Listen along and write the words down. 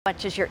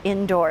much as you're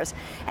indoors.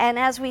 And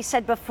as we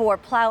said before,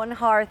 Plow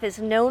Hearth is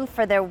known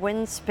for their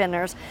wind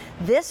spinners.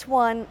 This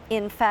one,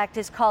 in fact,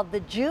 is called the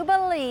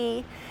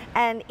Jubilee,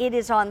 and it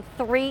is on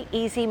 3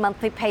 easy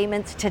monthly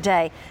payments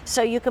today.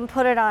 So you can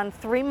put it on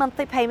 3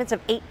 monthly payments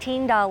of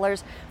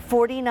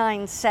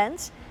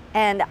 $18.49.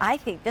 And I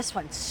think this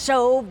one's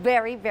so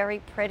very, very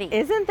pretty.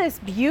 Isn't this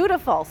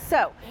beautiful?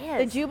 So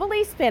the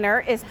Jubilee spinner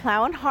is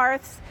Plow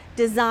Hearth's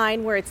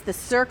design, where it's the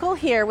circle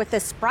here with the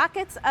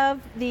sprockets of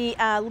the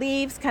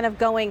leaves kind of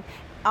going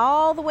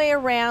all the way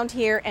around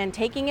here and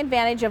taking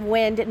advantage of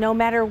wind no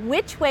matter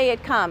which way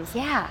it comes.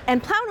 Yeah.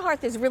 And Plow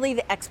Hearth is really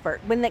the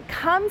expert when it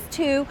comes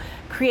to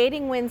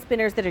creating wind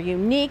spinners that are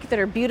unique, that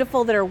are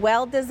beautiful, that are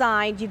well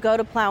designed. You go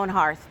to Plow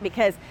Hearth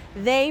because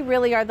they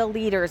really are the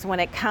leaders when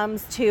it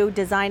comes to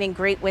designing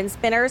great wind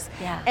spinners.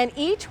 Yeah. And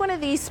each one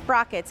of these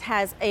sprockets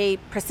has a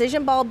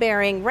precision ball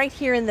bearing right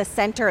here in the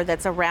center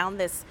that's around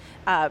this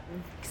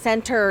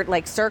center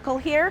like circle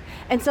here,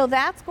 and so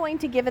that's going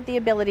to give it the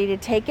ability to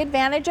take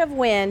advantage of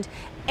wind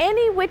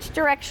any which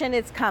direction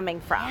it's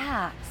coming from.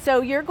 Yeah.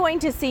 So you're going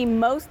to see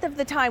most of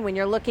the time when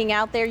you're looking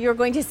out there, you're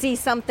going to see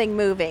something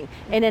moving.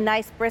 In a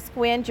nice brisk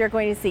wind, you're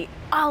going to see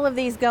all of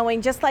these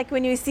going, just like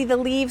when you see the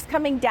leaves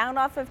coming down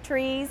off of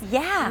trees.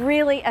 Yeah.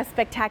 Really a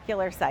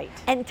spectacular sight.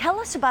 And tell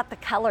us about the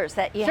colors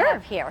that you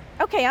have here.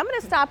 Okay, I'm going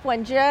to stop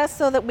one just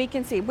so that we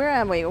can see. Where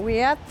am we? Are we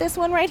at this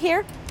one right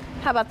here?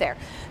 How about there?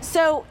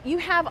 So you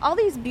have all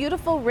these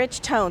beautiful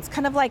rich tones,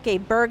 kind of like a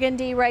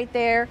burgundy right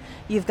there.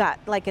 You've got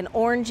like an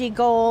orangey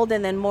gold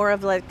and then more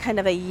of like kind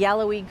of a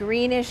yellowy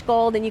greenish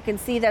gold, and you can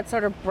see that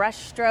sort of brush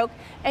stroke.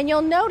 And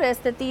you'll notice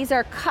that these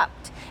are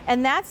cupped,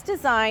 and that's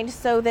designed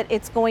so that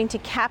it's going to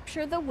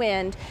capture the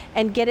wind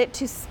and get it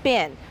to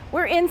spin.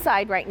 We're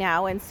inside right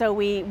now, and so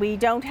we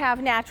don't have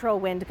natural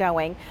wind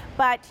going,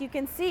 but you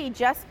can see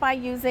just by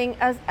using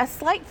a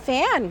slight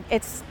fan,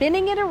 it's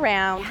spinning it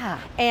around,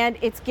 and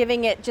it's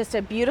giving it just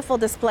a beautiful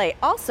display.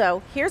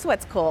 Also, here's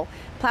what's cool.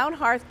 Plow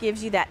Hearth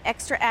gives you that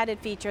extra added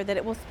feature that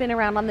it will spin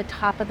around on the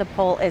top of the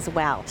pole as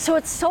well. So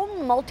it's so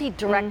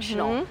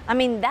multi-directional. I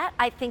mean, that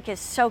I think is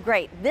so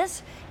great.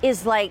 This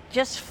is like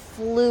just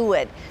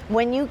fluid.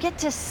 When you get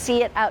to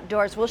see it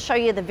outdoors, we'll show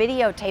you the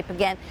videotape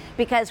again,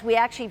 because we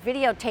actually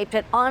videotaped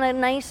it on a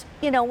nice,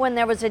 when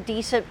there was a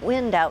decent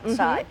wind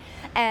outside.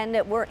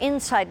 And we're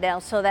inside now,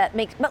 so that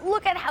makes, but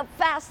look at how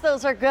fast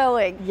those are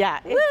going. Yeah.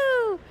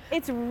 Woo!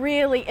 It's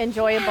really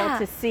enjoyable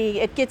to see.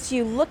 It gets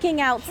you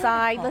looking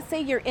outside. Beautiful. Let's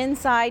say you're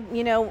inside,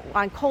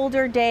 on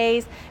colder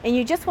days, and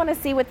you just want to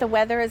see what the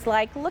weather is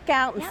like. Look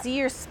out and see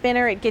your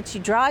spinner. It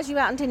draws you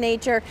out into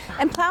nature.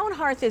 And Plow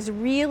Hearth is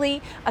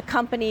really a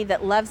company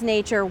that loves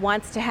nature,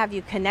 wants to have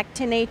you connect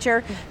to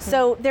nature.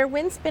 So their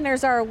wind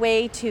spinners are a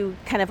way to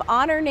kind of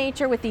honor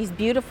nature with these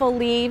beautiful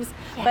leaves,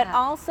 but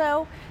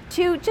also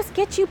to just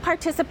get you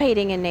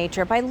participating in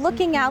nature by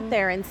looking out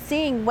there and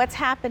seeing what's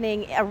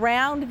happening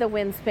around the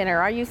wind spinner.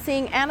 Are you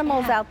seeing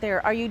animals out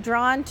there? Are you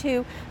drawn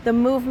to the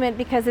movement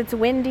because it's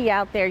windy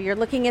out there? You're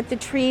looking at the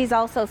trees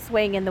also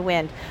swaying in the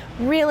wind.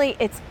 Really,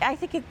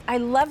 I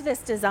love this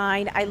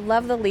design. I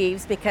love the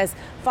leaves because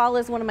fall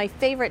is one of my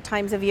favorite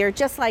times of year,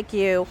 just like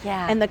you.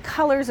 And the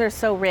colors are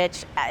so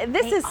rich.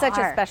 This is such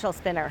a special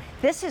spinner.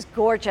 This is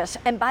gorgeous.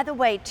 And by the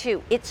way,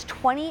 too, it's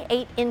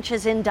 28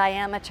 inches in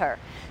diameter.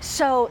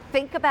 So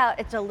think about,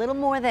 it's a little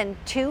more than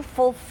 2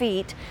 full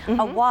feet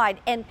wide.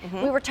 And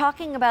we were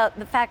talking about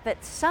the fact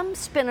that some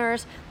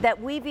spinners that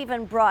we've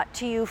even brought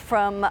to you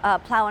from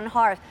Plow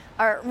Hearth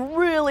are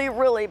really,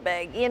 really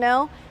big,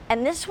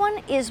 And this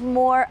one is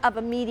more of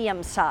a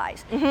medium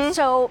size.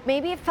 So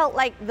maybe it felt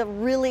like the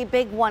really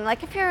big one,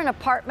 like if you're in an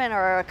apartment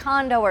or a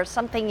condo or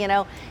something,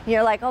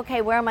 you're like,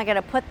 okay, where am I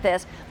gonna put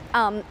this?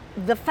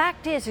 The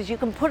fact is you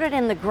can put it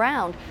in the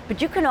ground, but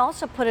you can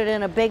also put it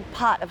in a big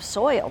pot of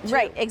soil too.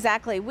 Right,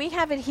 exactly. We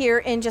have it here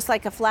in just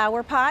like a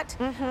flower pot,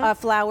 a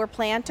flower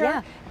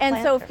planter.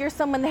 So if you're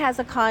someone that has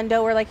a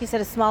condo or, like you said,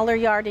 a smaller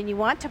yard and you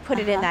want to put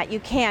it in that, you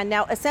can.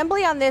 Now,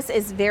 assembly on this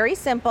is very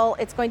simple.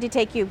 It's going to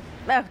take you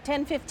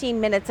 10-15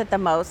 minutes at the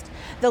most.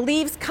 The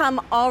leaves come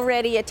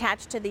already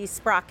attached to these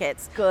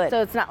sprockets. Good.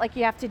 So it's not like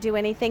you have to do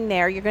anything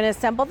there. You're going to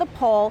assemble the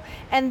pole,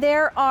 and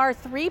there are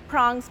 3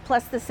 prongs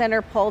plus the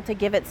center pole to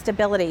give it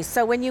stability.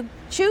 So when you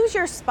choose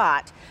your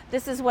spot,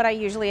 this is what I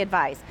usually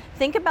advise.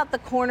 Think about the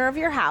corner of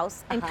your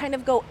house and kind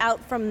of go out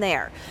from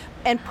there.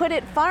 And put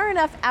it far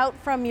enough out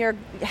from your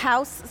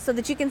house so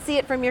that you can see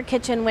it from your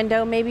kitchen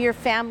window, maybe your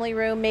family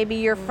room, maybe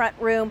your front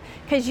room,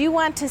 because you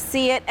want to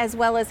see it as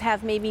well as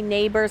have maybe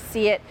neighbors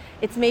see it.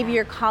 It's maybe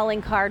your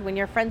calling card when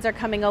your friends are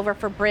coming over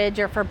for bridge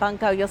or for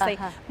bunco. You'll say,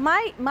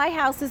 my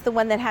house is the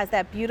one that has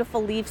that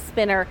beautiful leaf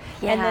spinner,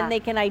 and then they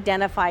can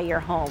identify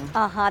your home.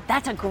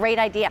 That's a great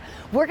idea.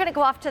 We're going to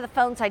go off to the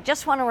phones. I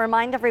just want to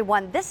remind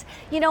everyone, this,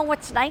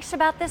 what's nice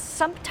about this,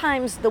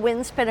 sometimes the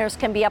wind spinners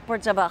can be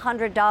upwards of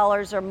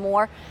 $100 or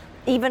more.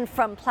 even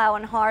from Plow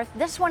and Hearth.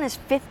 This one is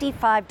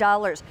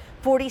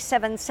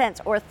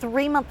 $55.47, or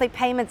 3 monthly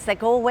payments that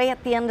go away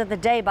at the end of the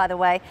day, by the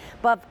way,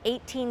 above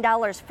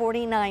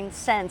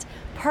 $18.49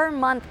 per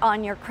month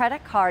on your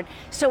credit card.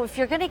 So if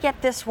you're going to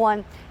get this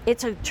one,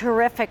 it's a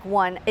terrific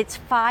one. It's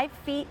 5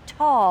 feet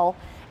tall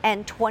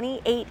and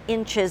 28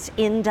 inches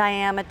in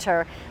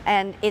diameter,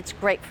 and it's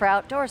great for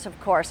outdoors, of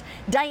course.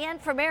 Diane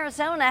from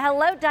Arizona.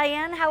 Hello,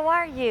 Diane. How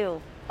are you?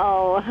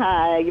 Oh,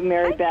 hi,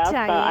 Mary Beth.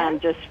 Diane.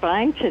 I'm just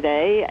fine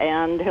today,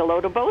 and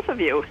hello to both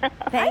of you.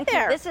 Thank you.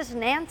 there. This is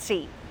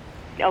Nancy.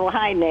 Oh,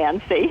 hi,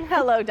 Nancy.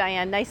 Hello,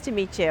 Diane. Nice to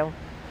meet you.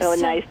 Oh,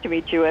 nice to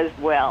meet you as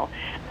well.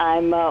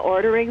 I'm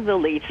ordering the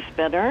leaf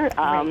spinner.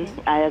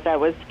 As I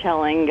was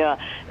telling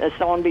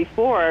someone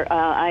before,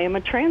 I am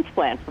a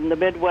transplant from the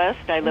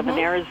Midwest. I live in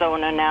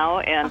Arizona now,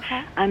 and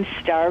I'm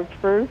starved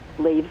for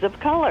leaves of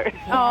color.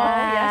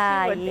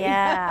 Yes, you would be.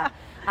 Yeah.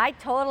 I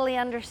totally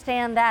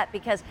understand that,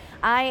 because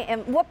I am.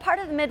 What part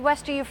of the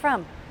Midwest are you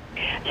from?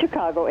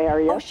 Chicago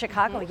area. Oh,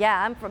 Chicago.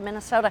 Yeah, I'm from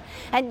Minnesota.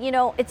 And you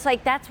know, it's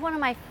like that's one of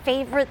my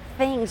favorite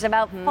things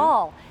about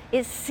fall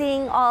is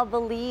seeing all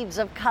the leaves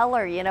of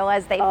color, you know,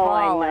 as they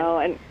fall. I know.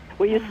 And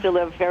we used to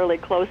live fairly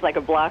close, like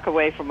a block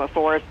away from a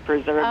forest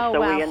preserve, Oh, so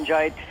wow. we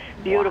enjoyed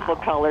beautiful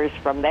colors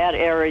from that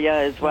area,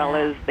 as well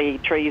as the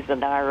trees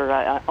in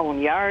our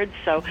own yards.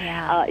 So,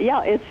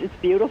 it's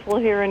beautiful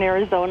here in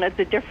Arizona. It's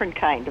a different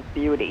kind of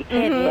beauty.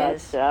 It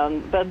is.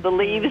 But the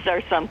leaves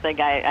are something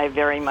I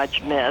very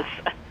much miss.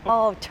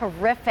 Oh,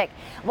 terrific.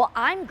 Well,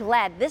 I'm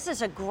glad. This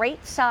is a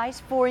great size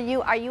for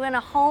you. Are you in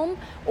a home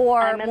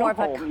or I'm in more a of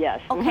home,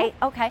 yes. Okay,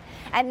 okay.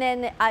 And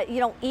then,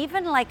 you know,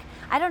 even like,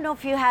 I don't know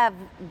if you have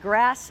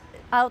grass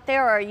out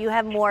there or you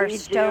have more We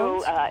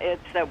stones. do.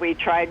 It's that we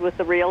tried with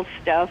the real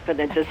stuff, and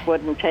it just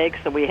wouldn't take,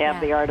 so we have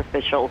the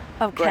artificial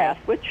grass,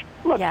 which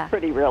looks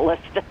pretty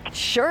realistic.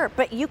 Sure,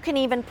 but you can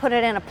even put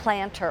it in a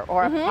planter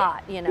or a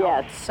pot, you know.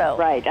 Yes, so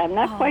right. I'm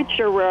not quite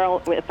sure where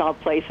I'll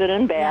place it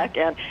in back.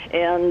 And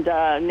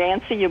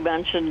Nancy, you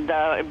mentioned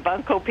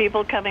bunco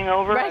people coming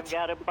over. Right. I've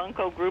got a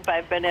bunco group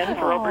I've been in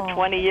for over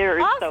 20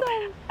 years. Awesome.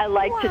 So I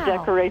like to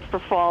decorate for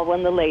fall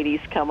when the ladies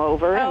come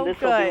over, Oh, and this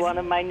will good. be one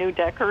of my new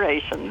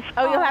decorations.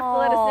 Oh, you'll have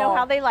to let us know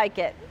how they like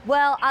it.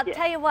 Well, I'll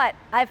tell you what,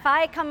 if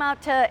I come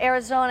out to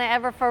Arizona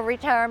ever for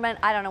retirement,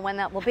 I don't know when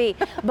that will be,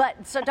 but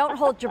so don't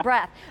hold your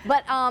breath.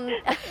 But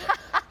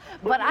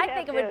but I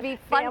think it would be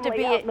fun to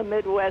be out in the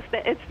Midwest.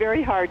 It's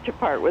very hard to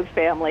part with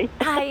family.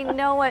 I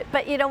know it,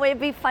 but you know, it'd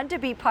be fun to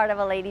be part of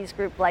a ladies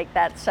group like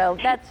that. So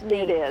that's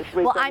neat. It is.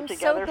 We've well, been I'm so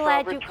together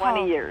glad for over you 20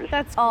 called. years.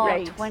 That's Oh,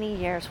 great. 20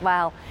 years.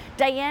 Wow.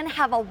 Diane,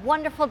 have a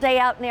wonderful day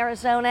out in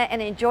Arizona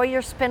and enjoy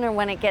your spinner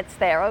when it gets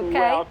there, okay?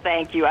 Well,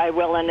 thank you. I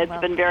will, and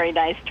it's been very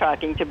nice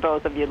talking to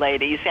both of you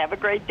ladies. Have a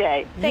great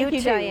day. Thank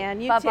you, too.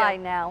 Diane. You Bye-bye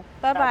too. now.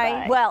 Bye-bye.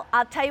 Bye-bye. Well,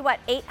 I'll tell you what,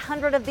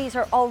 800 of these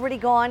are already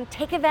gone.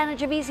 Take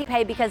advantage of Easy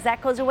Pay because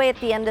that goes away at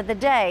the end of the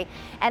day,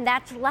 and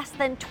that's less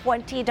than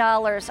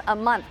 $20 a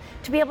month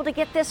to be able to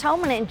get this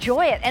home and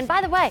enjoy it. And by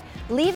the way, leave